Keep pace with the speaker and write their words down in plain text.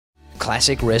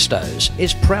Classic Restos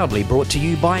is proudly brought to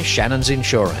you by Shannon's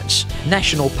Insurance,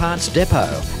 National Parts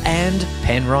Depot and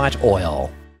Penrite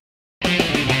Oil.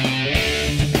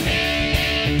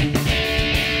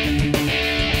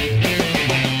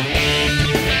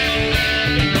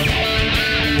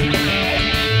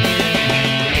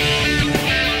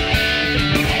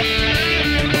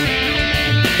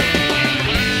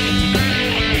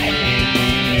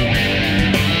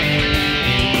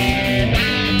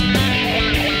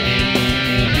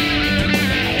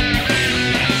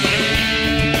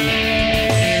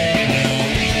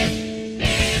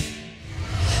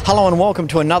 Hello and welcome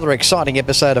to another exciting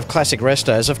episode of Classic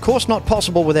Restos. Of course, not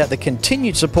possible without the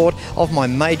continued support of my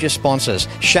major sponsors,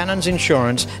 Shannon's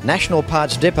Insurance, National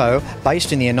Parts Depot,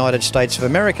 based in the United States of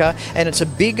America, and it's a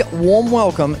big warm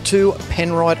welcome to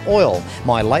Penrite Oil,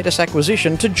 my latest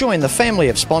acquisition to join the family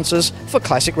of sponsors for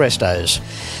Classic Restos.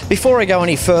 Before I go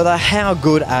any further, how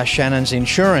good are Shannon's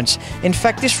Insurance? In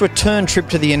fact, this return trip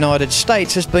to the United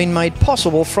States has been made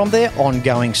possible from their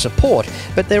ongoing support,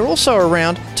 but they're also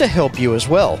around to help you as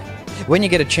well. When you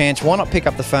get a chance, why not pick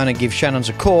up the phone and give Shannon's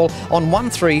a call on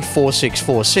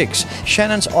 134646.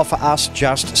 Shannon's offer us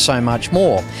just so much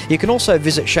more. You can also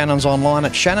visit Shannon's online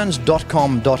at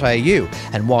shannons.com.au,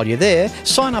 and while you're there,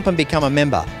 sign up and become a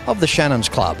member of the Shannon's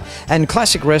Club. And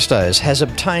Classic Restos has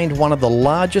obtained one of the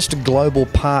largest global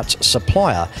parts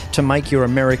supplier to make your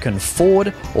American Ford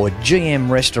or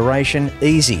GM restoration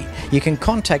easy. You can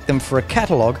contact them for a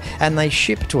catalogue and they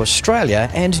ship to Australia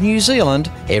and New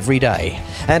Zealand every day.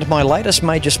 And my latest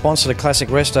major sponsor to Classic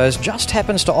Restos just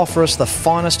happens to offer us the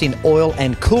finest in oil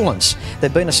and coolants.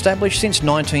 They've been established since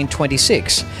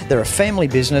 1926. They're a family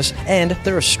business and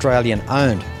they're Australian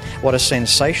owned. What a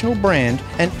sensational brand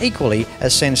and equally a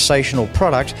sensational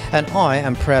product, and I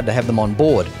am proud to have them on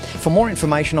board. For more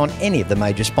information on any of the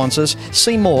major sponsors,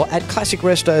 see more at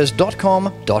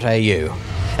classicrestos.com.au.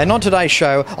 And on today's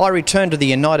show, I return to the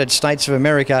United States of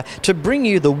America to bring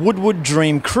you the Woodward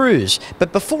Dream Cruise.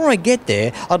 But before I get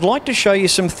there, I'd like to show you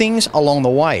some things along the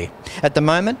way. At the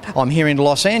moment, I'm here in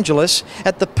Los Angeles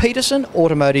at the Petersen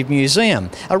Automotive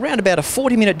Museum, around about a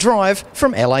 40-minute drive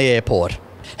from LA Airport.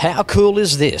 How cool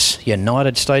is this?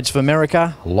 United States of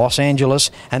America, Los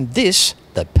Angeles, and this,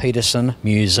 the Petersen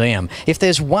Museum. If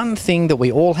there's one thing that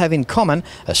we all have in common,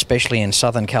 especially in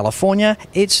Southern California,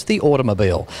 it's the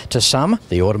automobile. To some,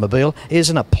 the automobile is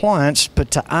an appliance,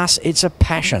 but to us, it's a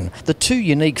passion. The two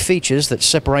unique features that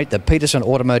separate the Petersen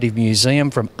Automotive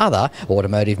Museum from other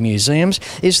automotive museums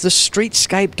is the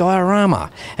streetscape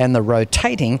diorama and the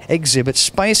rotating exhibit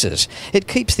spaces. It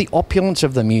keeps the opulence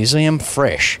of the museum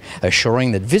fresh,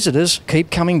 assuring that visitors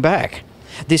keep coming back.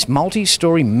 This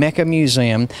multi-storey Mecca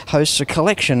museum hosts a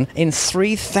collection in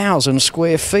 3,000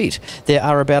 square feet. There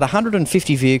are about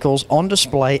 150 vehicles on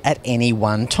display at any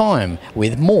one time,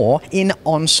 with more in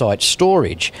on-site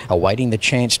storage, awaiting the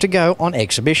chance to go on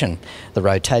exhibition. The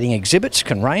rotating exhibits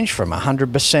can range from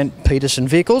 100% Petersen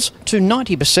vehicles to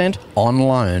 90% on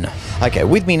loan. Okay,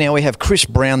 with me now we have Chris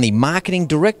Brown, the Marketing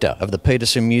Director of the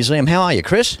Petersen Museum. How are you,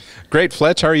 Chris? Great,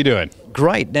 Fletch. How are you doing?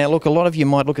 Great. Now, look, a lot of you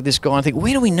might look at this guy and think,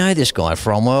 where do we know this guy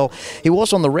from? Well, he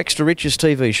was on the Rex to Riches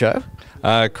TV show.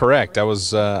 Correct. I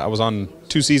was on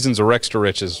 2 seasons of Rex to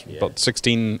Riches, about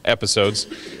 16 episodes,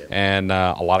 and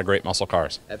a lot of great muscle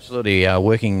cars. Absolutely.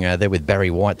 Working there with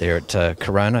Barry White there at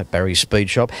Corona, Barry's Speed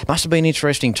Shop. Must have been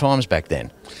interesting times back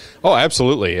then. Oh,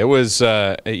 absolutely. It was,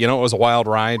 it was a wild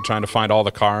ride trying to find all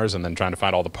the cars and then trying to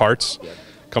find all the parts,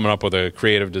 coming up with a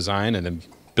creative design, and then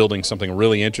building something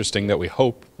really interesting that we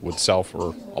hope would sell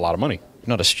for a lot of money.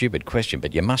 Not a stupid question,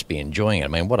 but you must be enjoying it. I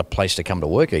mean, what a place to come to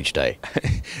work each day.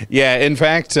 Yeah, in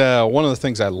fact, one of the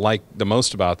things I like the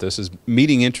most about this is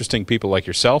meeting interesting people like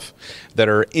yourself that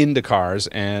are into cars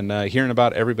and hearing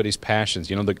about everybody's passions.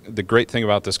 You know, the great thing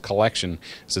about this collection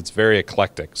is it's very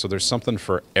eclectic, so there's something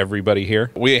for everybody here.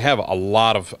 We have a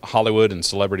lot of Hollywood and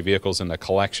celebrity vehicles in the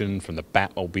collection, from the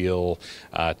Batmobile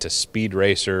to Speed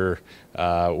Racer.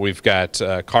 We've got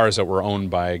cars that were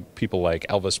owned by people like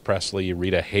Elvis Presley,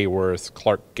 Rita Hayworth,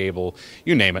 Clark Gable,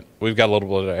 you name it. We've got a little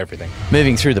bit of everything.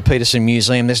 Moving through the Petersen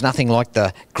Museum, there's nothing like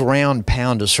the ground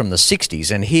pounders from the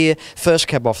 60s. And here, first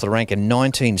cab off the rank in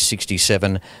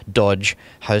 1967, Dodge,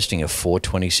 hosting a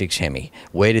 426 Hemi.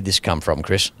 Where did this come from,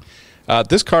 Chris?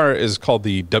 This car is called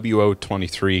the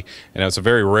WO23, and it's a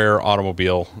very rare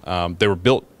automobile. They were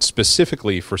built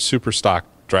specifically for super stock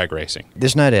drag racing.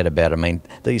 There's no doubt about it. I mean,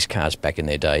 these cars back in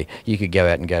their day, you could go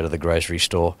out and go to the grocery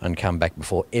store and come back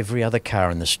before every other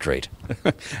car in the street.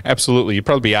 Absolutely. You'd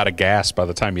probably be out of gas by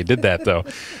the time you did that, though.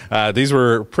 These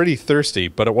were pretty thirsty,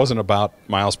 but it wasn't about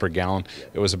miles per gallon.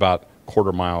 It was about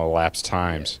quarter-mile elapsed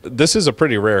times. This is a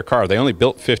pretty rare car. They only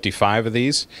built 55 of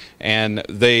these, and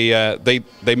they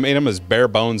made them as bare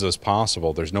bones as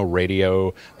possible. There's no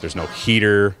radio, there's no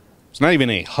heater, there's not even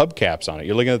any hubcaps on it.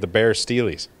 You're looking at the bare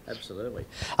steelies. Absolutely.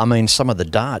 I mean, some of the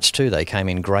darts too, they came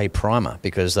in grey primer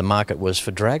because the market was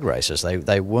for drag races.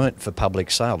 They weren't for public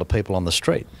sale to people on the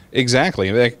street. Exactly.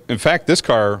 In fact, this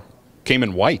car came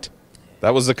in white.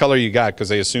 That was the color you got because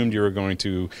they assumed you were going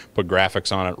to put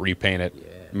graphics on it, repaint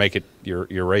it, make it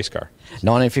your race car.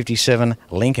 1957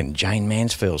 Lincoln, Jane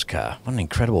Mansfield's car. What an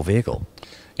incredible vehicle.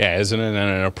 Yeah, isn't it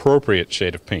an appropriate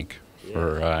shade of pink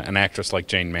for an actress like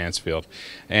Jane Mansfield?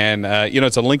 And, you know,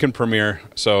 it's a Lincoln Premier,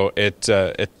 so it's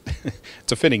a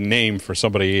fitting name for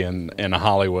somebody in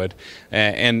Hollywood.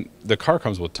 And the car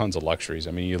comes with tons of luxuries.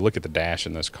 I mean, you look at the dash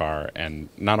in this car, and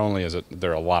not only is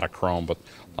there a lot of chrome, but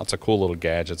lots of cool little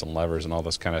gadgets and levers and all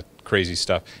this kind of crazy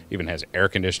stuff. Even has air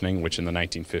conditioning, which in the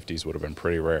 1950s would have been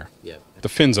pretty rare. Yeah. The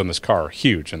fins on this car are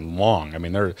huge and long. I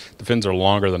mean, the fins are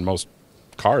longer than most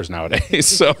cars nowadays.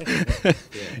 So,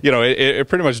 you know, it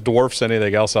pretty much dwarfs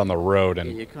anything else on the road.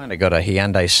 And you kind of got a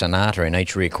Hyundai Sonata in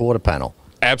each rear quarter panel.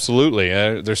 Absolutely.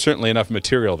 There's certainly enough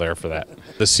material there for that.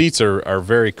 The seats are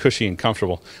very cushy and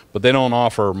comfortable, but they don't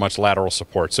offer much lateral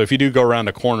support. So if you do go around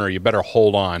a corner, you better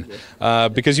hold on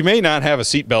because you may not have a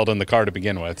seat belt in the car to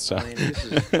begin with. So. I mean,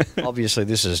 obviously,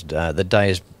 this is the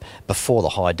days before the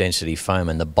high-density foam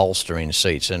and the bolster in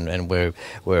seats, and we're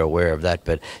aware of that.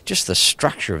 But just the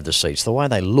structure of the seats, the way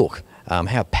they look,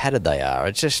 how padded they are,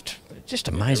 it's just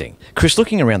amazing. Chris,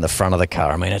 looking around the front of the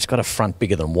car, I mean, it's got a front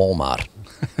bigger than Walmart.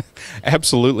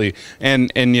 Absolutely.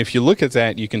 And if you look at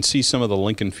that, you can see some of the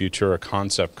Lincoln Futura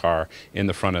concept car in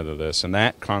the front of this. And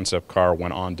that concept car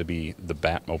went on to be the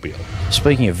Batmobile.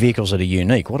 Speaking of vehicles that are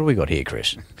unique, what do we got here,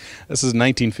 Chris? This is a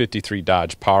 1953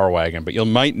 Dodge Power Wagon, but you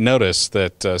might notice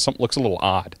that something looks a little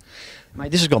odd. Mate,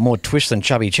 this has got more twist than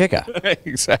Chubby Checker.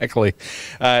 Exactly.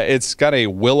 It's got a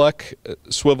Willock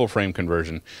swivel frame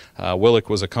conversion. Willock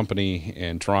was a company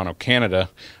in Toronto, Canada.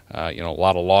 You know, a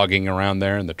lot of logging around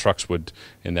there, and the trucks would,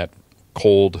 in that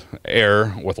cold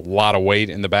air with a lot of weight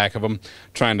in the back of them,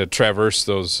 trying to traverse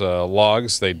those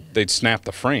logs, they'd snap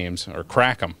the frames or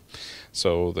crack them.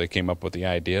 So they came up with the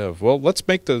idea of, well, let's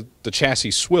make the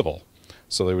chassis swivel.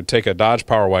 So they would take a Dodge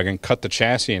Power Wagon, cut the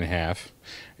chassis in half,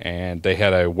 and they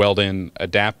had a weld-in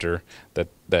adapter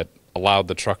that allowed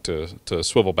the truck to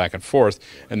swivel back and forth,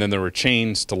 and then there were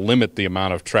chains to limit the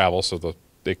amount of travel so that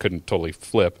they couldn't totally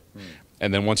flip.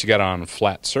 And then once you got on a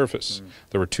flat surface,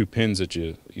 there were two pins that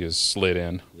you slid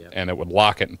in, and it would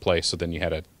lock it in place, so then you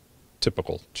had a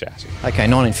typical chassis. Okay,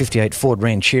 1958 Ford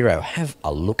Ranchero. Have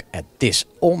a look at this.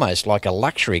 Almost like a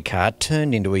luxury car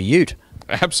turned into a ute.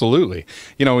 Absolutely.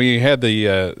 You know, you had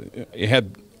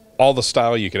all the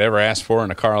style you could ever ask for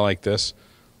in a car like this,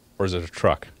 or is it a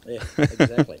truck? Yeah,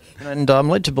 exactly. And I'm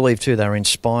led to believe, too, they were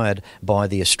inspired by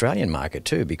the Australian market,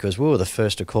 too, because we were the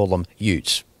first to call them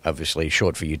utes, obviously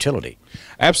short for utility.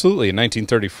 Absolutely. In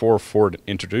 1934, Ford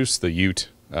introduced the ute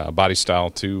body style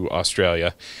to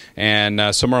Australia,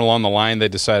 and somewhere along the line they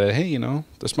decided, hey, you know,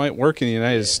 this might work in the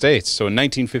United States. So in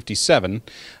 1957,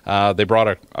 they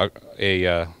brought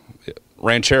a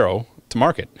Ranchero to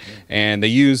market, and they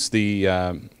used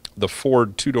the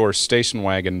Ford two-door station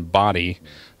wagon body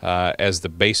as the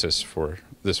basis for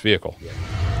this vehicle.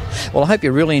 Well, I hope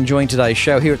you're really enjoying today's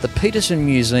show here at the Petersen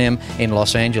Museum in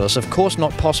Los Angeles. Of course,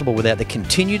 not possible without the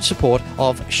continued support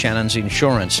of Shannon's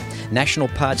Insurance, National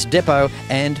Parts Depot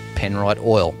and Penrite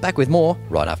Oil. Back with more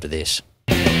right after this.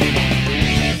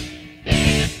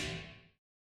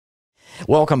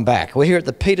 Welcome back. We're here at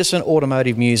the Petersen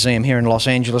Automotive Museum here in Los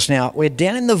Angeles. Now, we're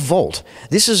down in the vault.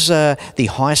 This is the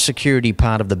high security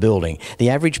part of the building. The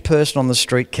average person on the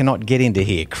street cannot get into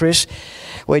here. Chris,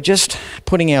 we're just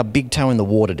putting our big toe in the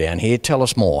water down here. Tell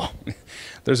us more.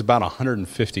 There's about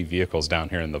 150 vehicles down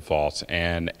here in the vault,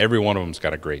 and every one of them's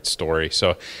got a great story.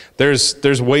 So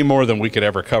there's way more than we could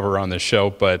ever cover on this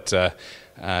show, but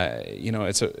you know,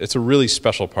 it's a really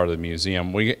special part of the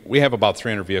museum. We have about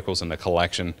 300 vehicles in the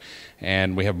collection,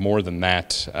 and we have more than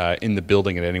that in the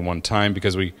building at any one time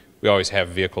because we always have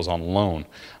vehicles on loan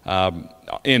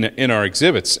in our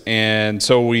exhibits, and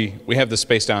so we have the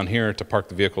space down here to park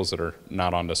the vehicles that are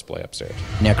not on display upstairs.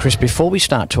 Now, Chris, before we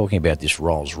start talking about this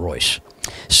Rolls-Royce,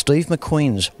 Steve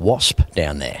McQueen's Wasp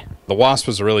down there. The Wasp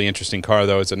was a really interesting car,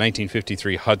 though. It's a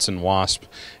 1953 Hudson Wasp,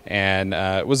 and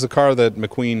it was the car that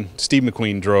Steve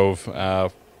McQueen drove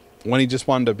when he just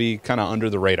wanted to be kind of under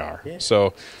the radar. Yeah.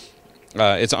 So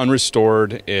It's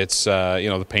unrestored. It's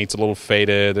the paint's a little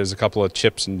faded. There's a couple of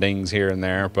chips and dings here and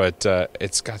there, but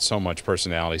it's got so much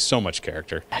personality, so much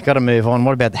character. I've got to move on.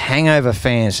 What about the Hangover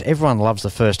fans? Everyone loves the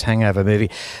first Hangover movie.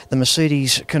 The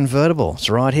Mercedes convertible. It's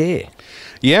right here.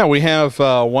 Yeah, we have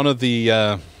one of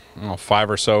the 5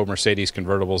 or so Mercedes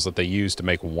convertibles that they use to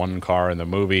make one car in the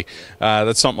movie.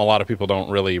 That's something a lot of people don't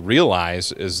really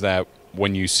realize, is that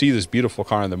when you see this beautiful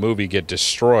car in the movie get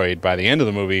destroyed by the end of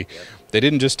the movie, they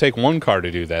didn't just take one car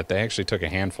to do that. They actually took a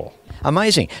handful.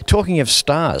 Amazing. Talking of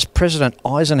stars, President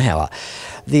Eisenhower,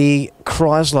 the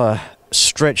Chrysler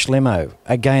stretch limo,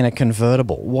 again a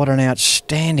convertible. What an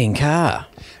outstanding car.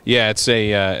 Yeah, it's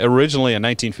originally a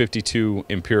 1952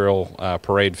 Imperial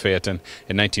Parade Phaeton.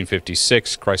 In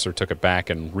 1956, Chrysler took it back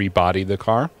and rebodied the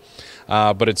car.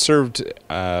 But it served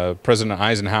President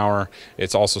Eisenhower.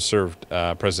 It's also served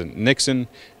President Nixon,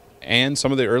 and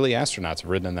some of the early astronauts have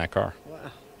ridden in that car.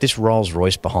 This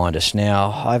Rolls-Royce behind us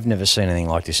now, I've never seen anything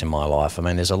like this in my life. I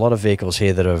mean, there's a lot of vehicles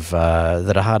here that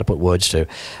are hard to put words to.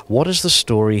 What is the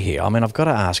story here? I mean, I've got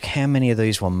to ask, how many of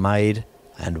these were made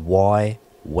and why,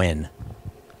 when?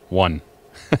 One.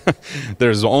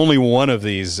 There's only one of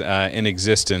these in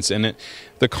existence, and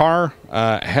the car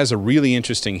has a really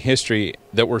interesting history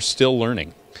that we're still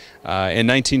learning. In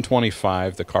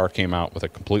 1925, the car came out with a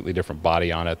completely different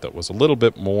body on it that was a little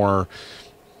bit more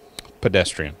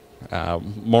pedestrian.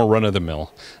 More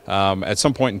run-of-the-mill. At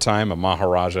some point in time, a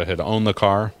Maharaja had owned the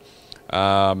car,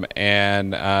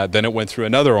 and then it went through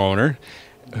another owner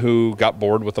who got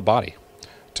bored with the body.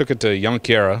 Took it to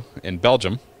Jonquière in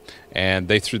Belgium, and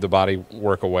they threw the body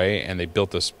work away, and they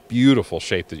built this beautiful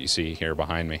shape that you see here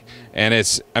behind me. And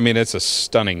it's a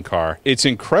stunning car. It's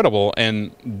incredible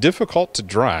and difficult to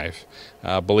drive,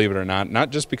 believe it or not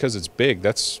just because it's big.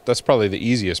 That's probably the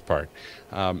easiest part.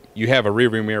 You have a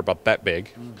rearview mirror about that big.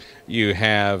 You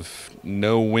have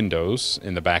no windows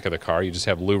in the back of the car. You just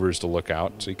have louvers to look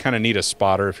out. So you kind of need a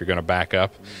spotter if you're going to back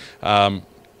up.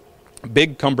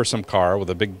 Big, cumbersome car with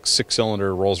a big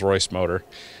 6-cylinder Rolls-Royce motor.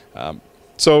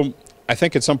 So I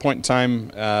think at some point in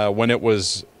time when it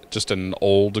was just an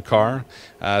old car,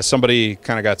 somebody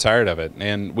kind of got tired of it.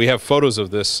 And we have photos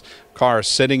of this car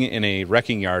sitting in a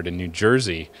wrecking yard in New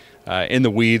Jersey in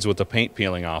the weeds with the paint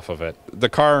peeling off of it. The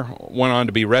car went on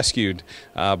to be rescued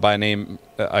by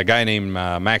a guy named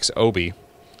Max Obie,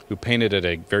 who painted it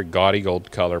a very gaudy gold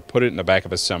color, put it in the back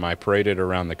of a semi, paraded it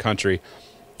around the country,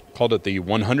 called it the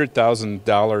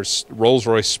 $100,000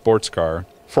 Rolls-Royce sports car.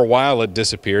 For a while it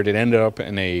disappeared. It ended up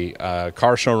in a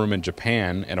car showroom in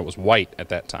Japan, and it was white at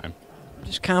that time. I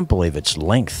just can't believe its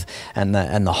length and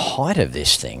the height of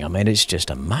this thing. I mean, it's just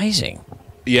amazing.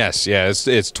 Yes, yeah,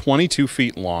 it's 22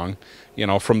 feet long,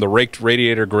 from the raked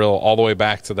radiator grill all the way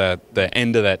back to the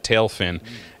end of that tail fin,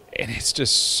 and it's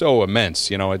just so immense.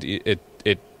 It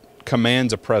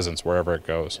commands a presence wherever it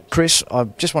goes. Chris, I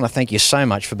just want to thank you so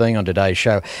much for being on today's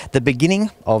show. The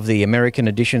beginning of the American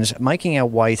editions, making our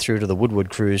way through to the Woodward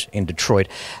Cruise in Detroit.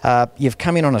 You've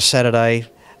come in on a Saturday.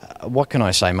 What can I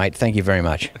say, mate? Thank you very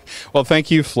much. Well, thank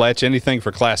you, Fletch. Anything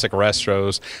for Classic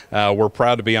Restos. We're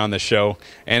proud to be on the show.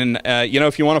 And,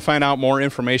 if you want to find out more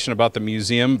information about the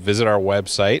museum, visit our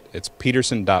website. It's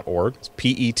petersen.org. It's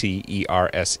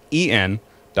Petersen.org.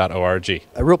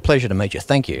 A real pleasure to meet you.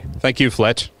 Thank you. Thank you,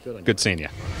 Fletch. Good seeing you.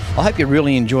 I hope you're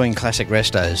really enjoying Classic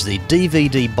Restos. The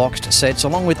DVD boxed sets,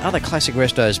 along with other Classic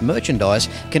Restos merchandise,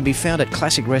 can be found at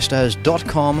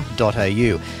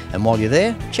classicrestos.com.au. And while you're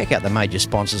there, check out the major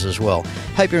sponsors as well.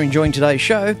 Hope you're enjoying today's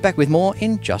show. Back with more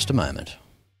in just a moment.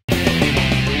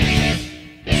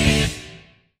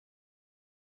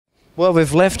 Well,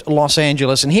 we've left Los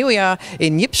Angeles, and here we are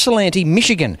in Ypsilanti,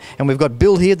 Michigan. And we've got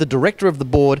Bill here, the director of the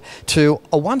board, to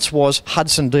a once was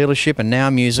Hudson dealership and now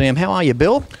museum. How are you,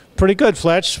 Bill? Pretty good,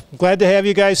 Fletch. Glad to have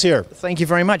you guys here. Thank you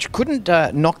very much. Couldn't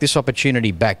knock this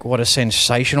opportunity back. What a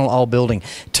sensational old building.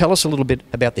 Tell us a little bit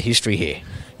about the history here.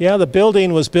 Yeah, the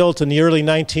building was built in the early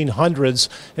 1900s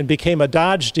and became a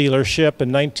Dodge dealership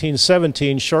in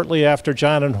 1917, shortly after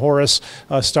John and Horace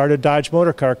started Dodge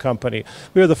Motor Car Company.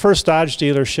 We were the first Dodge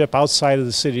dealership outside of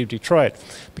the city of Detroit.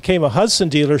 Became a Hudson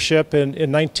dealership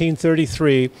in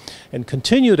 1933 and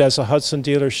continued as a Hudson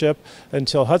dealership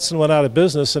until Hudson went out of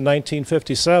business in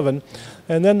 1957.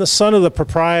 And then the son of the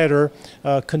proprietor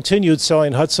continued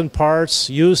selling Hudson parts,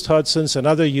 used Hudsons, and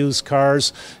other used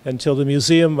cars until the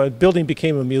museum building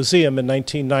became a museum in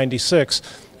 1996.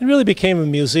 It really became a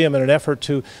museum in an effort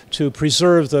to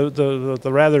preserve the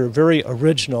rather very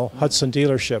original Hudson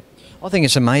dealership. I think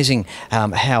it's amazing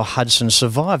how Hudson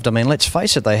survived. I mean, let's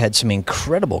face it, they had some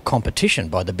incredible competition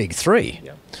by the big three.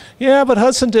 Yeah. Yeah, but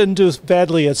Hudson didn't do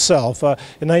badly itself.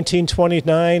 In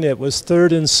 1929, it was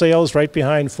third in sales, right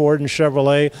behind Ford and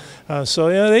Chevrolet. So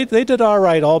yeah, they did all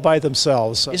right all by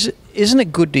themselves. Isn't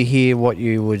it good to hear what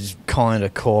you would kind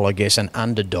of call, I guess, an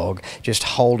underdog just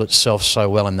hold itself so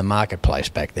well in the marketplace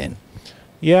back then?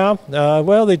 Yeah,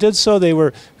 well, they did so. They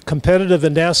were competitive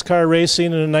in NASCAR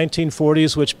racing in the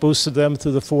 1940s, which boosted them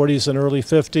through the 40s and early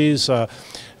 50s.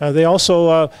 They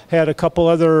also had a couple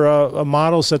other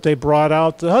models that they brought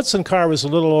out. The Hudson car was a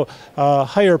little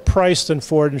higher priced than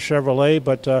Ford and Chevrolet,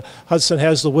 but Hudson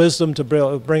has the wisdom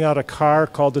to bring out a car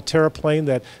called the Terraplane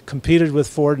that competed with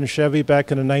Ford and Chevy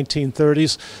back in the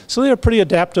 1930s. So they're a pretty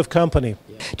adaptive company.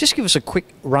 Just give us a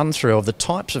quick run through of the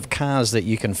types of cars that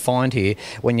you can find here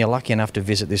when you're lucky enough to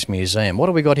visit this museum. What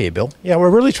have we got here, Bill? Yeah, we're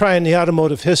really trying the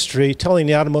automotive history, telling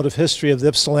the automotive history of the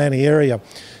Ypsilanti area.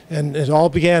 And it all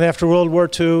began after World War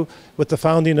II with the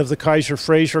founding of the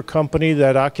Kaiser-Frazer company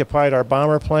that occupied our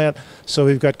bomber plant. So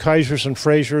we've got Kaisers and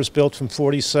Frazers built from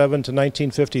 47 to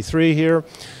 1953 here.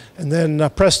 And then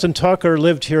Preston Tucker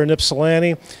lived here in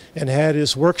Ypsilanti and had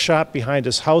his workshop behind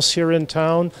his house here in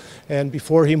town. And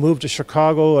before he moved to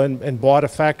Chicago and bought a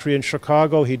factory in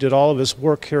Chicago, he did all of his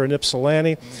work here in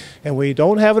Ypsilanti. And we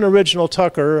don't have an original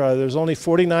Tucker. There's only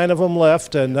 49 of them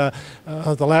left. And the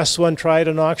last one tried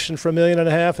an auction for $1.5 million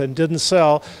and didn't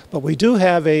sell. But we do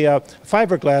have a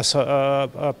fiberglass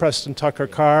Preston Tucker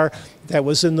car that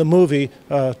was in the movie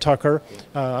Tucker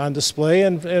on display,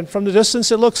 and from the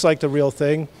distance it looks like the real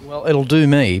thing. Well, it'll do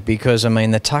me because, I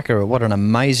mean, the Tucker, what an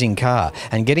amazing car.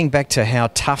 And getting back to how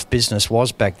tough business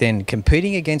was back then,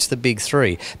 competing against the big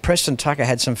three, Preston Tucker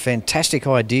had some fantastic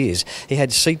ideas. He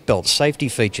had seat belts, safety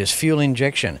features, fuel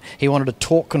injection. He wanted a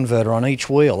torque converter on each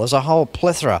wheel. There's a whole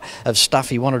plethora of stuff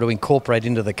he wanted to incorporate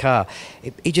into the car.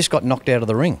 He just got knocked out of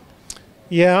the ring.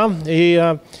 Yeah, he...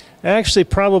 Actually,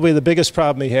 probably the biggest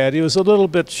problem he had, he was a little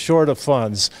bit short of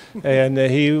funds. And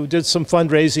he did some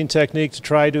fundraising technique to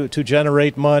try to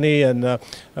generate money. And the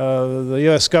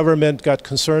U.S. government got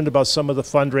concerned about some of the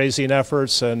fundraising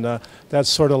efforts, and that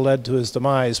sort of led to his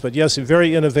demise. But yes, a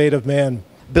very innovative man.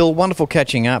 Bill, wonderful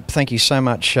catching up. Thank you so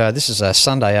much. This is a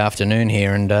Sunday afternoon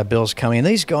here, and Bill's coming. And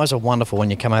these guys are wonderful when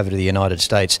you come over to the United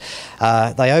States.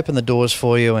 They open the doors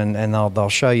for you, and they'll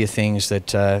show you things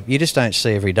that you just don't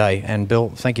see every day. And Bill,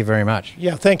 thank you very much.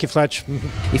 Yeah, thank you, Fletch.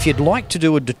 If you'd like to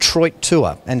do a Detroit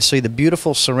tour and see the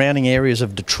beautiful surrounding areas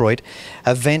of Detroit,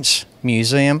 events,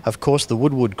 museum, of course the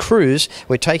Woodward Cruise,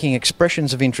 we're taking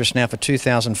expressions of interest now for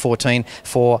 2014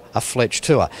 for a Fletch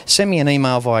tour. Send me an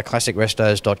email via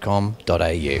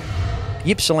classicrestos.com.au.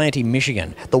 Ypsilanti,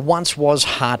 Michigan, the once was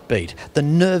heartbeat, the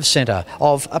nerve centre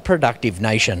of a productive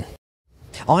nation.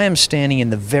 I am standing in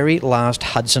the very last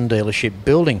Hudson dealership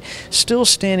building, still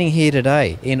standing here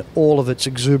today in all of its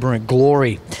exuberant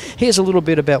glory. Here's a little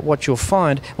bit about what you'll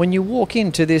find when you walk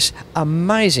into this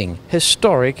amazing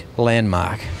historic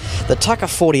landmark. The Tucker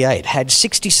 48 had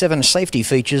 67 safety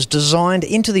features designed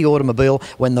into the automobile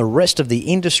when the rest of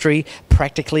the industry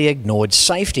practically ignored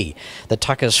safety. The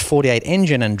Tucker's 48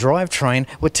 engine and drivetrain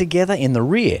were together in the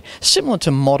rear, similar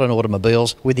to modern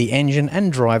automobiles with the engine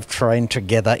and drivetrain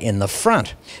together in the front.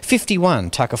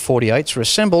 51 Tucker 48s were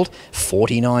assembled,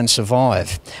 49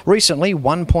 survive. Recently,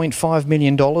 $1.5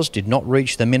 million did not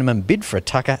reach the minimum bid for a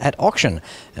Tucker at auction,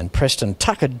 and Preston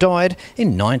Tucker died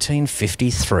in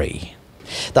 1953.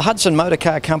 The Hudson Motor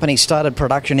Car Company started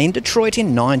production in Detroit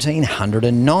in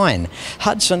 1909.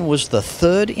 Hudson was the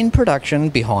third in production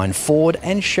behind Ford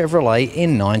and Chevrolet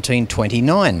in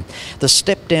 1929. The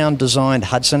step-down designed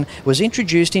Hudson was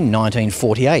introduced in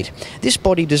 1948. This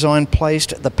body design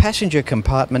placed the passenger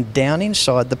compartment down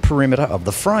inside the perimeter of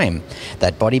the frame.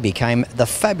 That body became the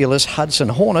fabulous Hudson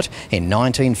Hornet in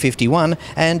 1951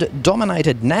 and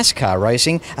dominated NASCAR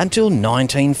racing until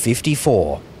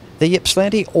 1954. The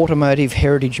Ypsilanti Automotive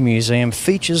Heritage Museum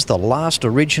features the last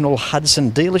original Hudson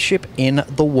dealership in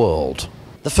the world.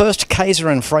 The first Kaiser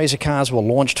and Frazer cars were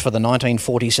launched for the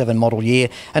 1947 model year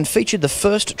and featured the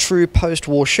first true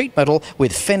post-war sheet metal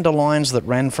with fender lines that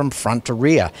ran from front to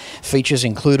rear. Features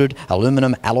included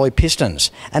aluminum alloy pistons,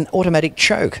 an automatic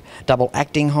choke,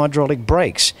 double-acting hydraulic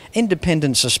brakes,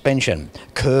 independent suspension,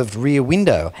 curved rear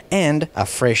window, and a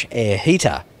fresh air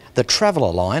heater. The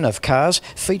Traveller line of cars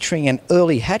featuring an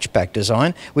early hatchback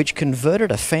design which converted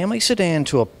a family sedan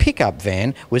to a pickup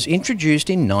van was introduced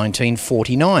in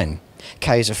 1949.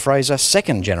 Kaiser Frazer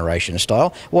second generation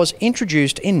style was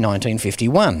introduced in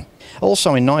 1951.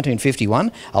 Also in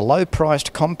 1951, a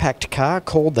low-priced compact car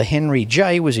called the Henry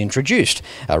J was introduced.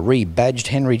 A rebadged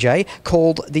Henry J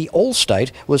called the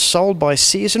Allstate was sold by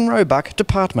Sears and Roebuck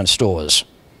department stores.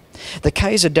 The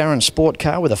Kaiser Darren sport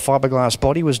car with a fiberglass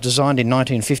body was designed in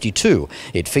 1952.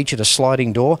 It featured a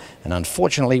sliding door and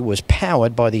unfortunately was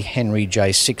powered by the Henry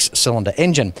J six-cylinder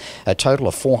engine. A total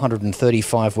of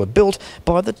 435 were built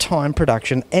by the time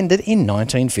production ended in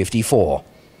 1954.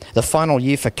 The final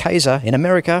year for Kaiser in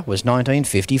America was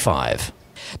 1955.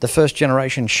 The first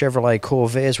generation Chevrolet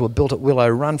Corvairs were built at Willow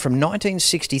Run from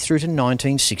 1960 through to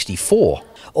 1964.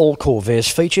 All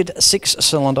Corvairs featured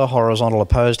 6-cylinder horizontal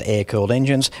opposed air-cooled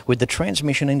engines with the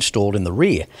transmission installed in the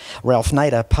rear. Ralph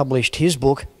Nader published his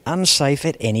book Unsafe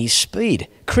at Any Speed,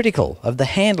 critical of the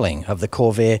handling of the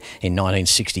Corvair in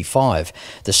 1965.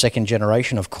 The second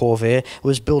generation of Corvair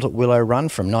was built at Willow Run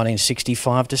from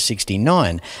 1965 to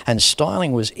 69, and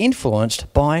styling was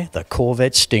influenced by the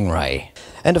Corvette Stingray.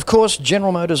 And of course,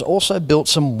 General Motors also built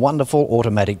some wonderful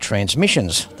automatic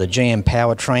transmissions. The GM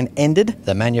powertrain ended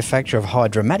the manufacture of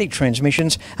hydromatic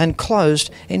transmissions and closed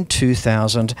in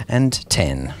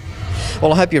 2010.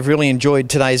 Well, I hope you've really enjoyed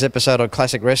today's episode of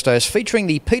Classic Restos, featuring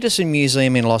the Petersen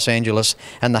Museum in Los Angeles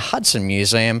and the Hudson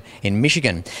Museum in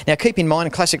Michigan. Now, keep in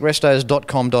mind,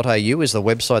 classicrestos.com.au is the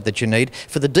website that you need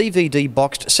for the DVD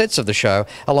boxed sets of the show,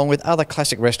 along with other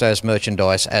Classic Restos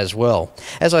merchandise as well.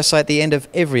 As I say at the end of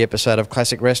every episode of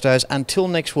Classic Restos, until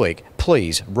next week,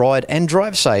 please ride and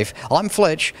drive safe. I'm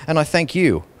Fletch, and I thank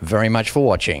you very much for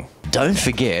watching. Don't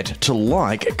forget to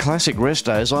like Classic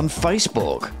Restos on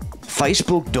Facebook.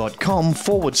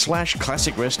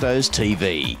 Facebook.com/Classic Restos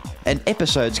TV. And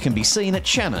episodes can be seen at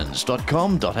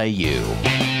shannons.com.au.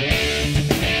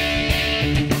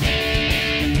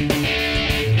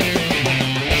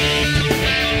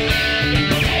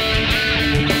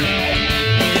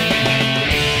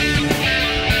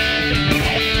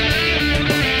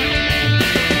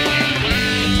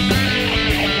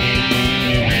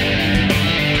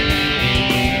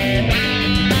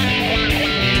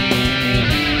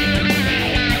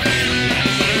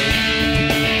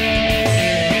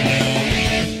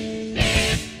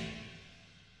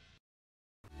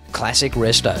 Classic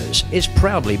Restos is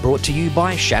proudly brought to you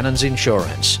by Shannon's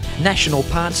Insurance, National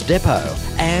Parts Depot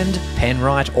and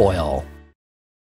Penrite Oil.